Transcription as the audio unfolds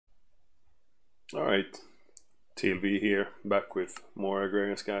Alright, TLV here, back with more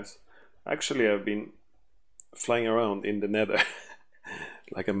Agrarian guys. Actually, I've been flying around in the Nether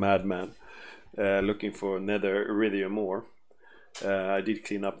like a madman, looking for Nether Iridium ore. I did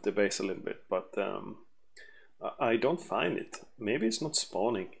clean up the base a little bit, but I don't find it. Maybe it's not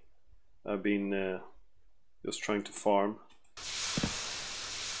spawning. I've been just trying to farm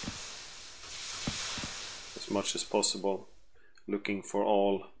as much as possible, looking for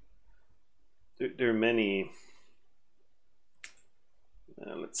all. There are many.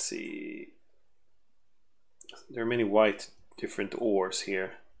 Let's see. There are many white different ores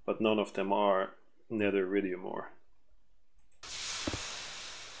here, but none of them are Nether Iridium ore.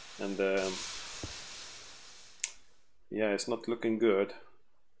 And yeah, it's not looking good.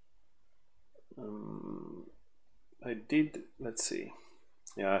 I did, let's see.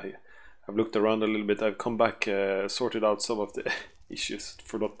 Yeah, I've looked around a little bit. I've come back, sorted out some of the issues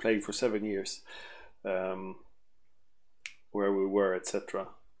for not playing for 7 years, where we were, etc.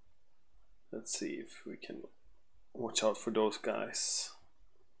 Let's see if we can watch out for those guys.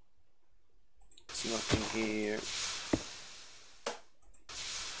 There's nothing here.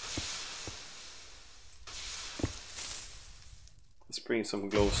 Let's bring some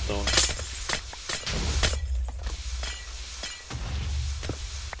glowstone.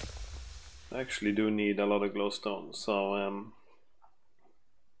 I actually do need a lot of glowstone, so on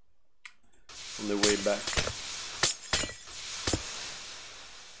the way back.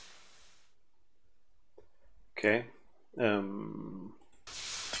 Okay. There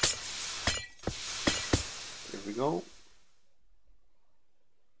we go.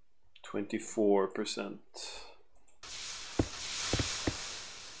 24%.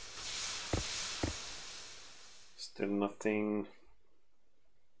 Still nothing.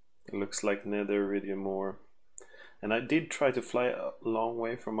 It looks like Nether Iridium ore. And I did try to fly a long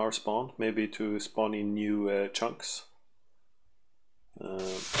way from our spawn, maybe to spawn in new chunks.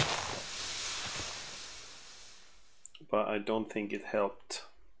 But I don't think it helped.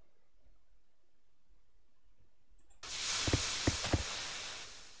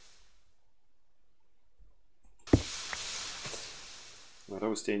 Well, that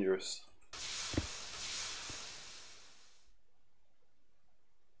was dangerous.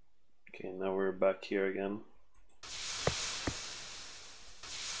 Okay, now we're back here again.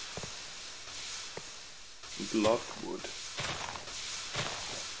 Blockwood.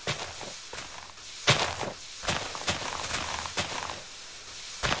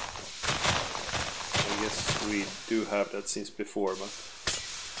 I guess we do have that since before, but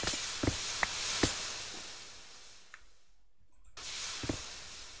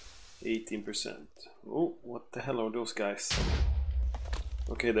 18%. Oh, what the hell are those guys?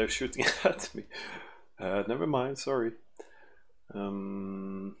 Okay, they're shooting at me. Never mind, sorry.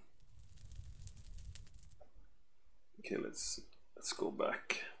 Okay, let's go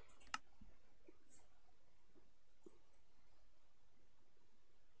back.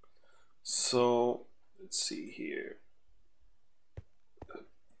 So let's see here.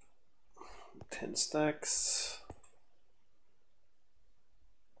 10 stacks.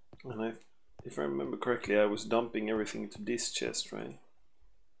 And if I remember correctly, I was dumping everything into this chest, right?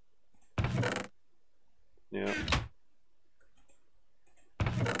 Yeah.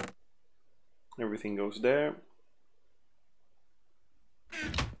 Everything goes there.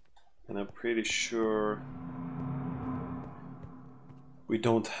 And I'm pretty sure we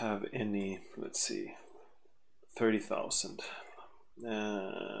don't have any, let's see, 30,000.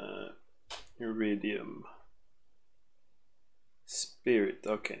 Iridium. Spirit,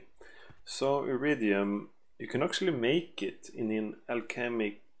 okay. So Iridium, you can actually make it in an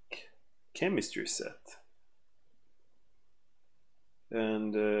alchemic chemistry set.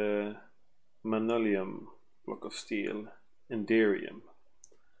 And Manolium, block of steel, and Darium.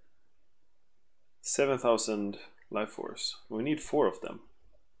 7,000 life force. We need 4 of them.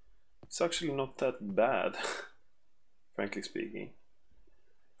 It's actually not that bad, frankly speaking.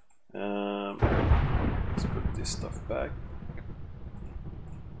 Let's put this stuff back.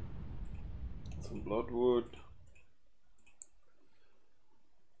 Some bloodwood.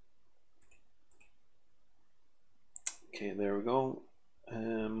 Okay, there we go.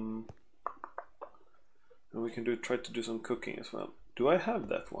 And we can try to do some cooking as well. Do I have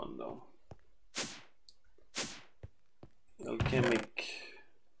that one though? Alchemic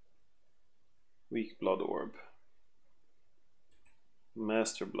weak blood orb.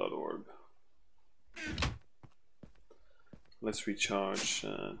 Master blood orb. Let's recharge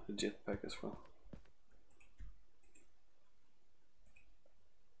the jetpack as well.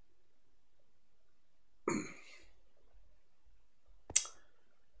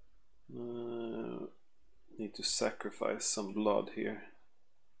 need to sacrifice some blood here.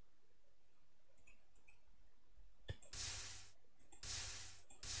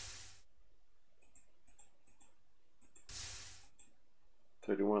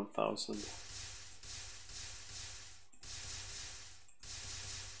 $31,000.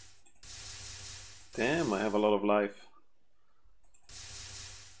 Damn, I have a lot of life.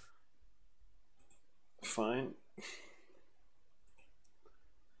 Fine.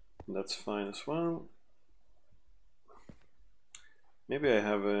 That's fine as well. Maybe I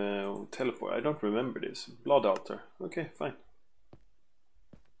have a teleport. I don't remember this. Blood altar. Okay, fine.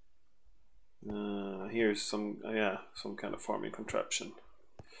 Here's some, yeah, some kind of farming contraption.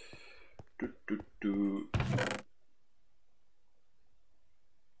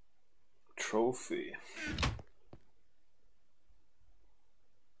 Trophy.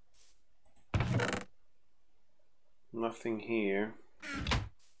 Nothing here.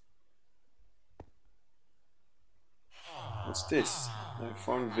 What's this? I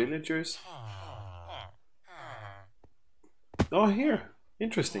farmed villagers. Oh, here.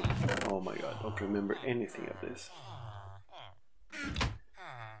 Interesting. Oh my god, I don't remember anything of this.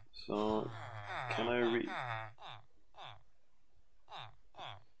 So, can I read?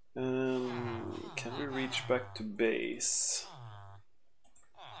 Can we reach back to base?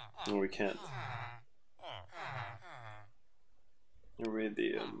 No, we can't.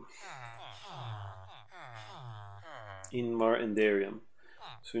 Iridium. Invar and Darium.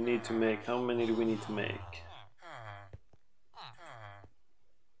 So we need to make, how many do we need to make?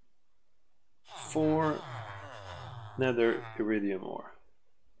 4 Nether Iridium ore.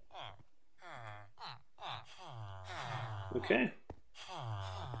 Okay.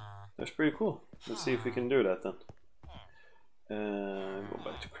 That's pretty cool. Let's see if we can do that then. Go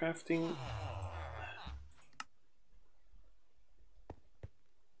back to crafting.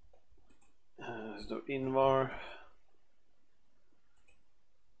 So Invar.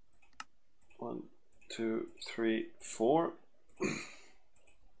 1, 2, 3, 4.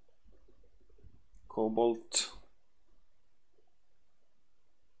 Cobalt.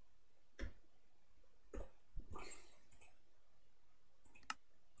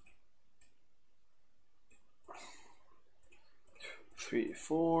 Three,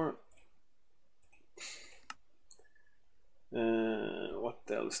 4. What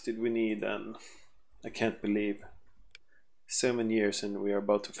else did we need then? I can't believe 7 years and we are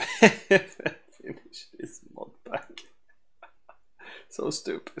about to finish this mod pack. So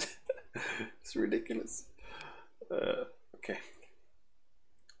stupid. It's ridiculous. Okay.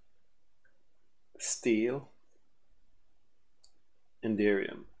 Steel.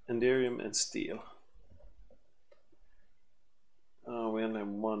 Enderium. Enderium and steel. We only have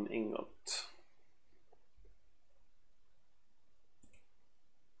 1 ingot.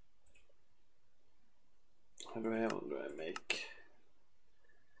 How do I make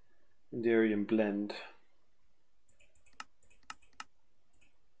Enderium blend?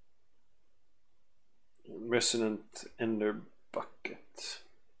 Resonant ender bucket.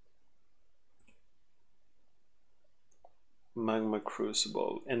 Magma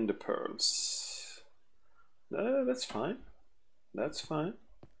crucible. Ender pearls. That's fine. That's fine.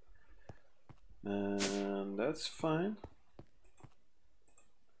 And that's fine.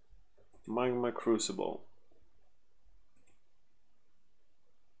 Magma crucible.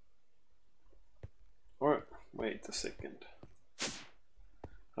 Or wait a second.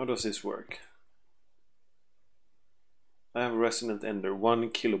 How does this work? I have resonant ender, 1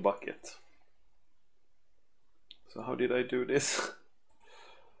 kilo bucket. So how did I do this?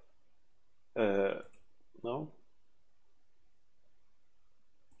 No.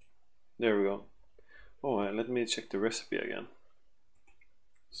 There we go. Oh, let me check the recipe again.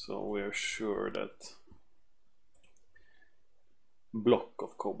 So we're sure that block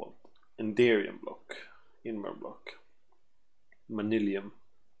of cobalt, Enderium block, Invar block, Manilium,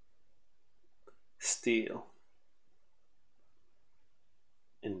 steel,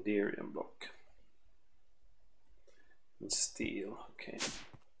 Enderium block, and steel. Okay.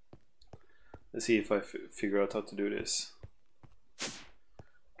 Let's see if I figure out how to do this.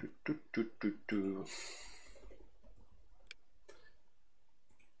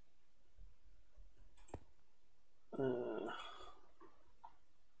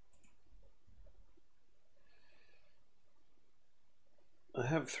 I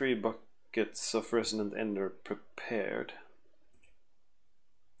have 3 buckets of resonant ender prepared.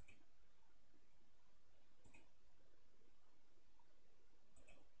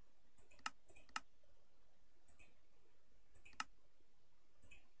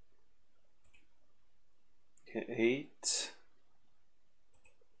 Okay, 8,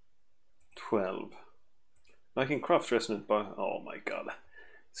 12. I can craft resonant bar. Oh my god.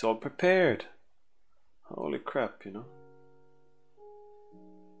 It's all prepared. Holy crap, you know.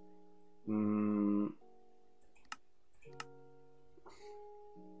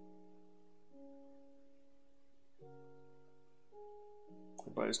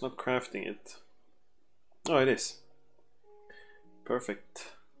 But it's not crafting it. Oh, it is.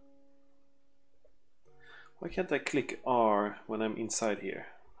 Perfect. Why can't I click R when I'm inside here?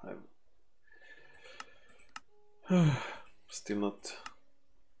 Still not.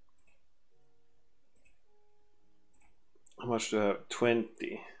 How much do I have?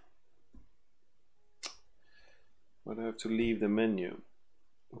 20. But I have to leave the menu.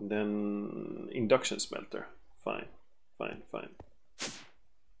 And then induction smelter. Fine.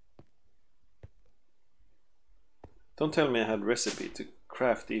 Don't tell me I had recipe to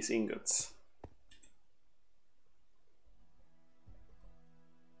craft these ingots.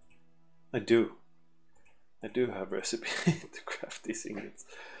 I do have recipe to craft these ingots.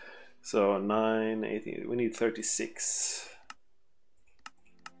 So 9, 18, we need 36.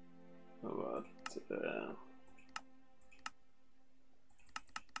 How about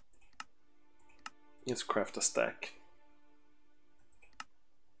let's craft a stack.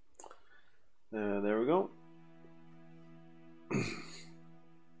 There we go.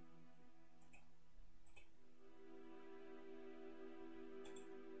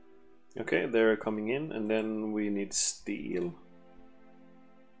 Okay, they're coming in, and then we need steel.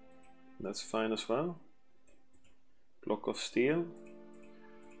 That's fine as well. Block of steel.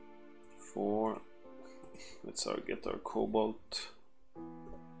 4. Let's get our cobalt.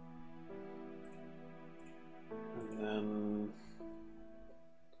 And then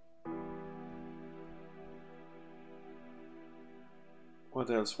what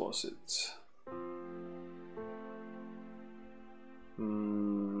else was it?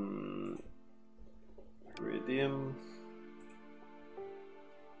 Iridium.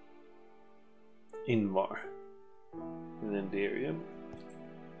 Invar. And then Iridium.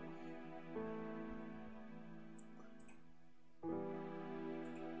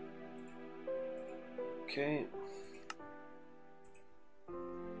 Okay.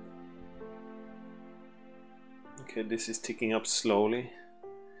 Okay, this is ticking up slowly.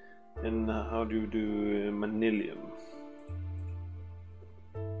 And how do you do manilium?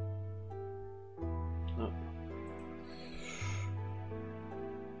 Oh.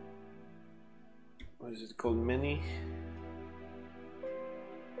 What is it called?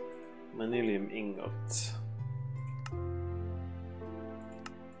 Manilium ingot.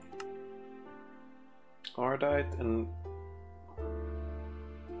 Ardite and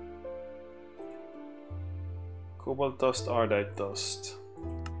cobalt dust, ardite dust.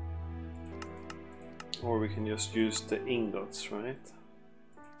 Or we can just use the ingots, right?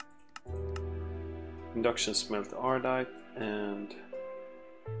 Induction smelt ardite and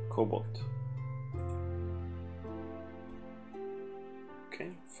cobalt.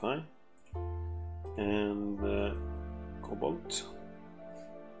 Okay, fine. And cobalt.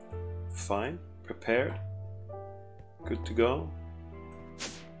 Fine. Prepared. Good to go.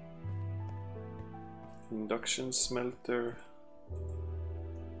 Induction smelter.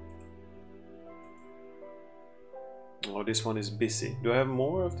 Oh, this one is busy. Do I have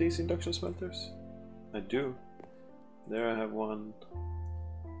more of these induction smelters? I do. There I have one.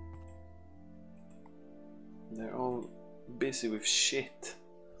 They're all busy with shit.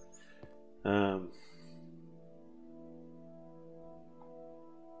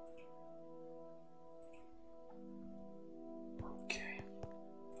 Okay.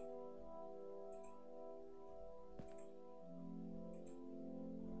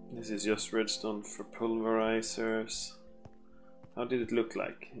 This is just redstone for pulverizers. How did it look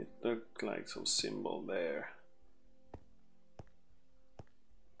like? It looked like some symbol there.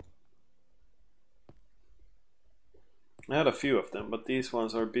 I had a few of them, but these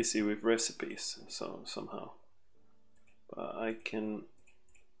ones are busy with recipes, so somehow. But I can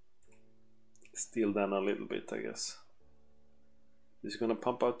steal them a little bit, I guess. This is gonna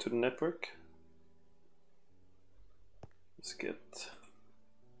pump out to the network. Let's get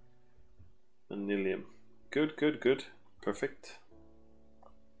anilium. Good, good, good. Perfect.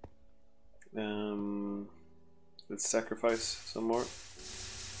 Let's sacrifice some more.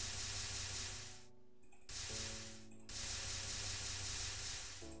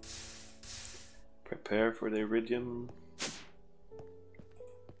 Prepare for the iridium.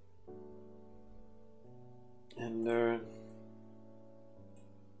 And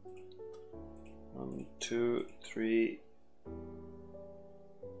 1, 2, 3,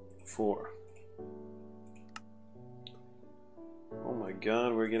 4. Oh my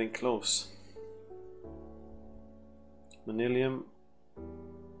god, we're getting close. Manilium.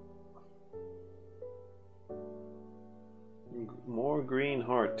 More green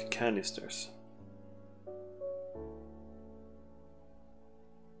heart canisters.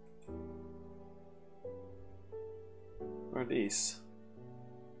 What are these?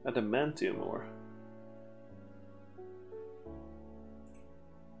 Adamantium ore.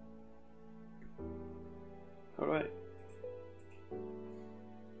 Alright.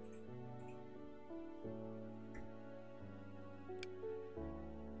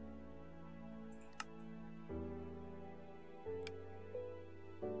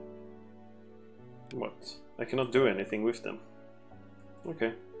 What? I cannot do anything with them.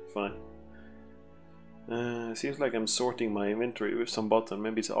 Okay, fine. Seems like I'm sorting my inventory with some button.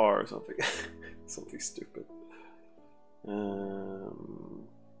 Maybe it's R or something. Something stupid.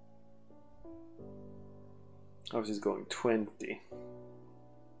 How's this going? 20.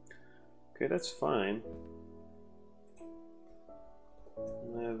 Okay, that's fine.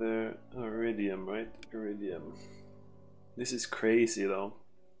 Nether, Iridium, right? Iridium. This is crazy though.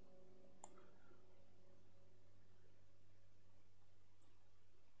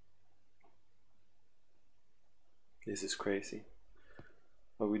 This is crazy.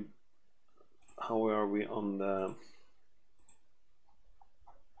 How are we on the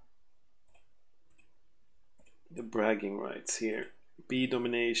bragging rights here? Bee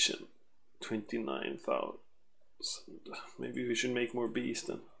domination, 29,000. Maybe we should make more bees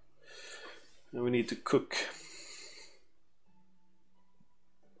then. And we need to cook.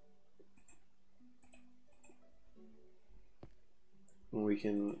 And we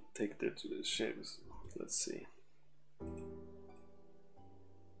can take that to the shapes. Let's see.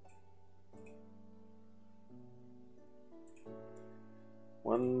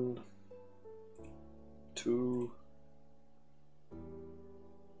 1, 2.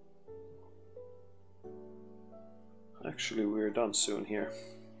 Actually, we're done soon here.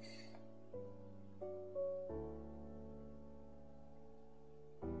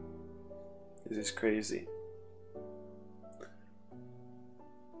 This is crazy.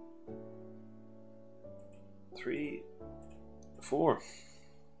 3, 4.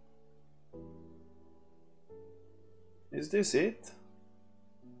 Is this it?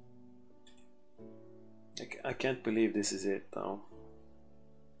 I can't believe this is it though.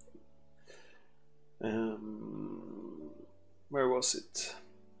 Where was it?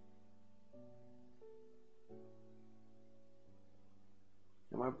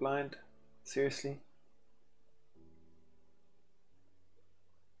 Am I blind? Seriously?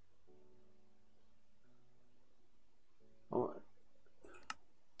 Oh.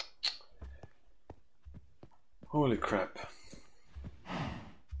 Holy crap.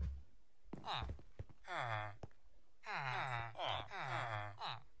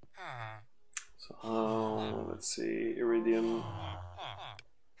 So, let's see, Iridium.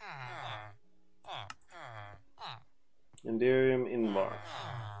 Enderium Invar.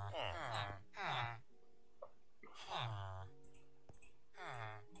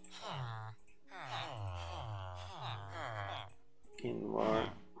 Invar.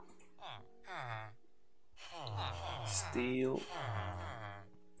 Steel.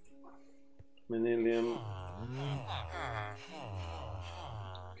 Manilium.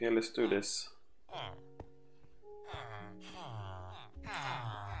 Okay, let's do this.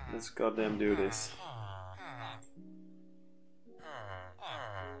 Let's goddamn do this.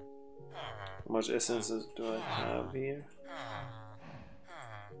 How much essences do I have here?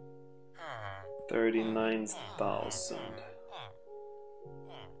 39,000.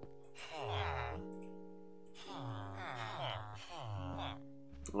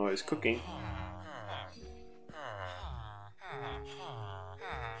 Oh, he's cooking.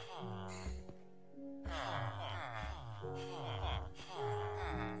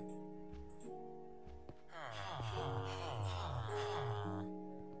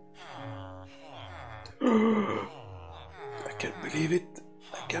 I can't believe it.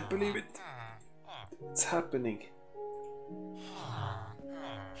 I can't believe it. It's happening.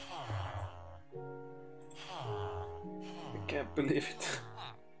 I can't believe it.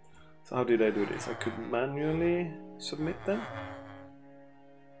 So how did I do this? I could manually submit them?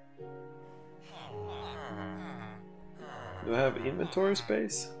 Do I have inventory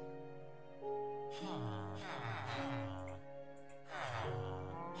space?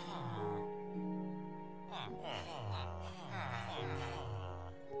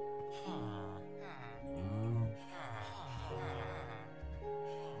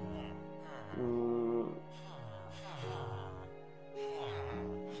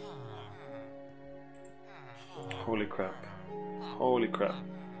 Holy crap. Holy crap.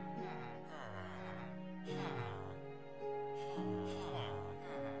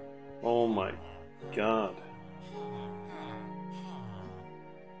 Oh my god.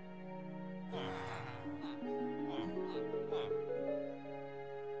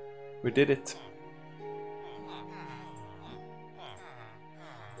 We did it.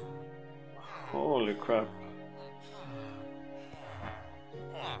 Holy crap.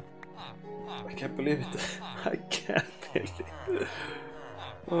 I can't believe it. I can't believe it.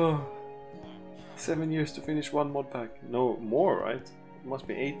 Oh, 7 years to finish one mod pack. No, more, right? It must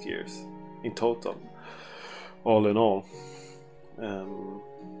be 8 years in total. All in all.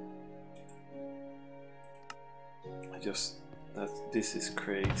 This is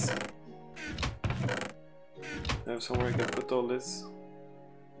crazy. I have somewhere I can put all this.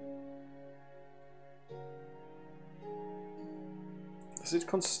 Does it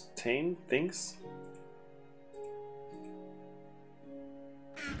contain things?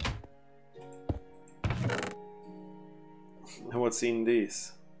 And what's in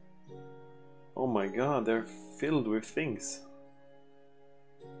these? Oh my god, they're filled with things.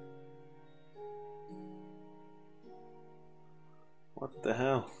 What the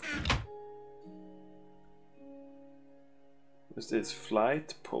hell? What's this?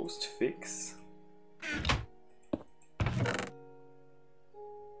 Flight post fix?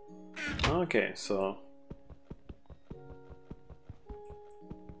 Okay, so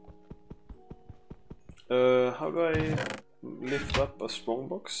how do I lift up a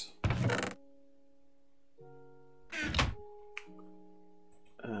strongbox?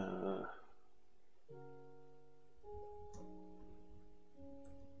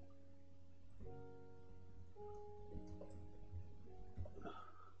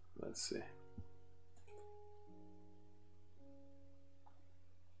 Let's see.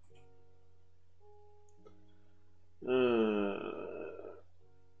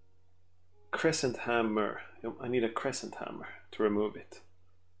 Crescent hammer. I need a crescent hammer to remove it.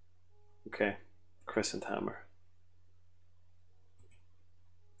 Okay, crescent hammer.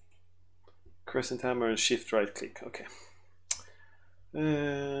 Crescent hammer and shift right click. Okay.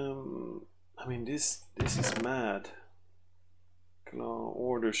 I mean this is mad. Claw,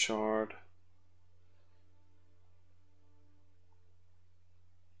 order shard.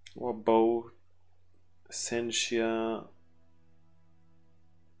 What bow? Essentia.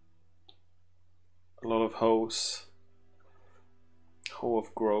 A lot of hoes. Hoe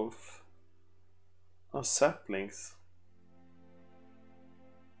of growth. Oh, saplings.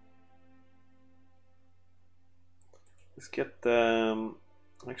 Let's get the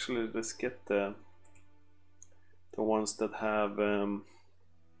actually let's get the ones that have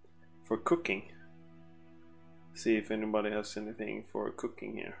for cooking. See if anybody has anything for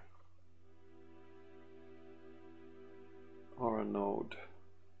cooking here. Or a node.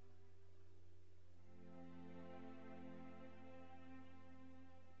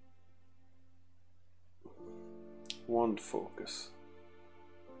 Wand focus.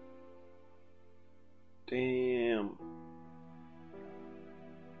 Damn.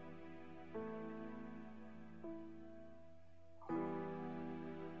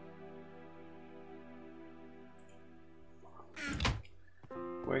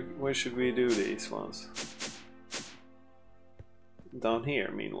 Where should we do these ones? Down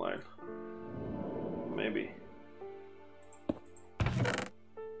here, meanwhile. Maybe.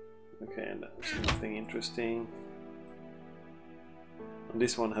 Okay, and there's nothing interesting. And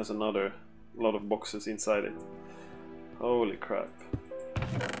this one has a lot of boxes inside it. Holy crap.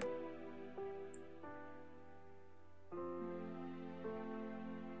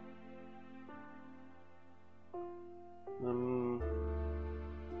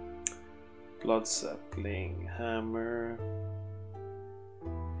 Blood sapling, hammer.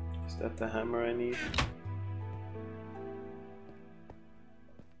 Is that the hammer I need?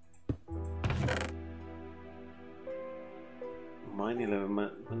 Mine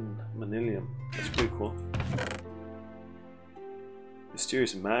 11 manilium. That's pretty cool.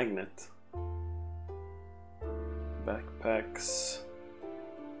 Mysterious magnet. Backpacks.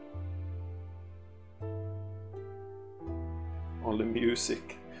 All the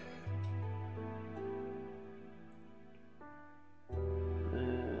music.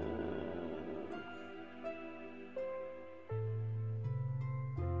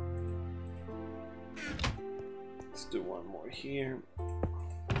 Let's do one more here.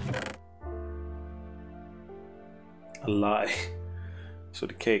 A lie. So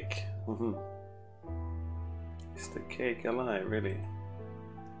the cake. Is the cake a lie, really?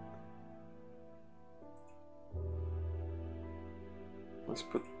 Let's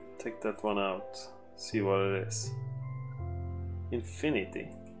take that one out. See what it is. Infinity.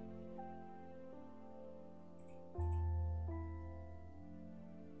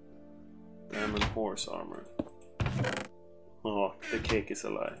 Salmon horse armor. Oh, the cake is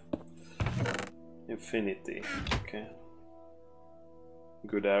alive. Infinity. Okay.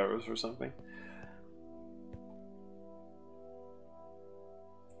 Good arrows or something.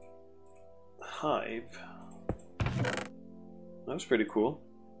 Hive. That's pretty cool.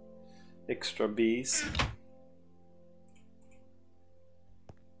 Extra bees.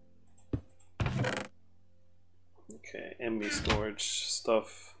 Okay, ME storage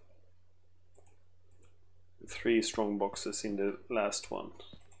stuff. 3 strong boxes in the last one.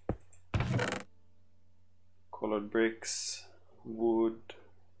 Colored bricks, wood,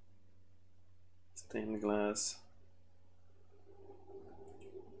 stained glass.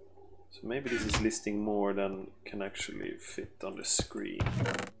 So maybe this is listing more than can actually fit on the screen.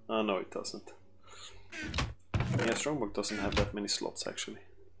 Oh no, it doesn't. Yeah, Strongbox doesn't have that many slots actually.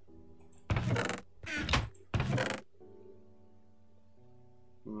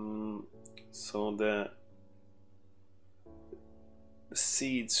 So the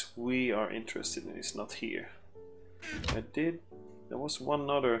seeds we are interested in is not here. There was one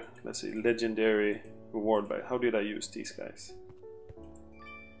other, let's see, legendary reward bag. How did I use these guys?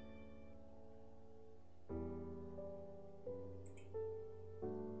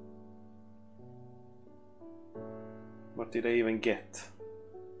 What did I even get?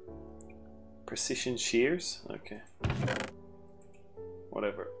 Precision shears? Okay.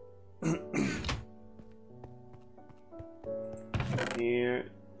 Whatever. Here,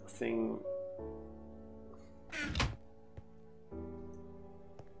 thing.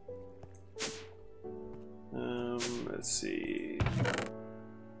 Let's see.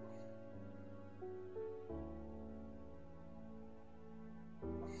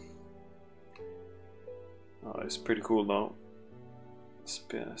 Oh, it's pretty cool though.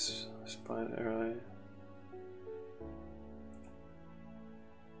 Spider eye.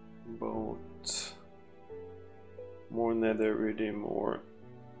 Boat. More Nether, Iridium, more.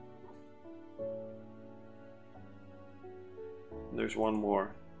 There's one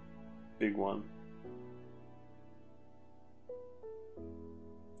more big one.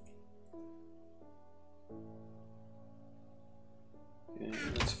 Okay,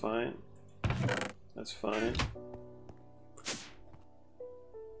 that's fine. That's fine.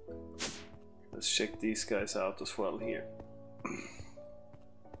 Let's check these guys out as well here.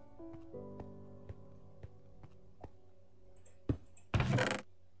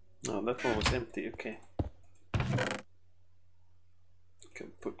 Oh, that one was empty, okay.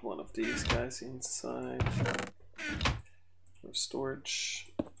 Can put one of these guys inside for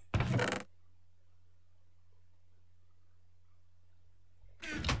storage.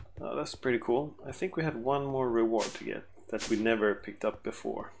 Oh, that's pretty cool. I think we had one more reward to get that we never picked up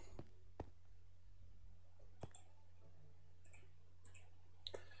before.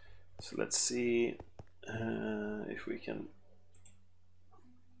 So let's see if we can.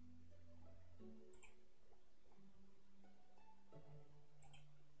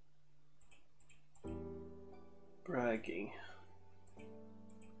 Bragging.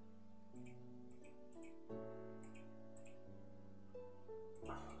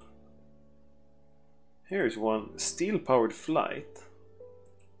 Here's one, steel powered flight.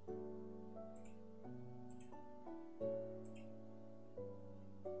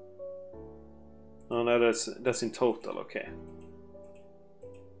 Oh no, that's in total, okay.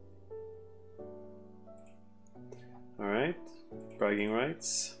 Alright, bragging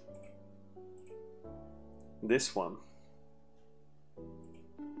rights. This one.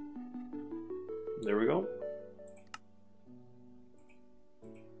 There we go.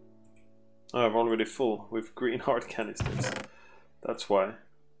 Oh, I'm already full with green heart canisters. That's why.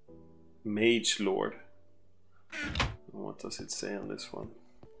 Mage Lord. What does it say on this one?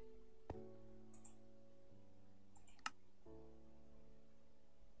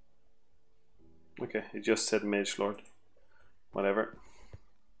 Okay, it just said Mage Lord. Whatever.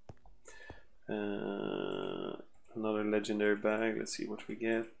 Another legendary bag. Let's see what we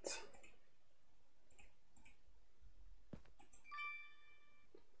get.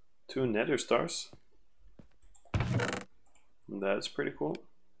 Two Nether stars. That's pretty cool.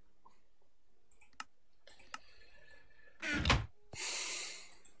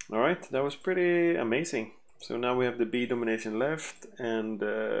 Alright, that was pretty amazing. So now we have the bee domination left and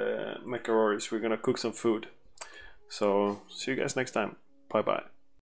Macaroris. We're gonna cook some food. So see you guys next time. Bye bye.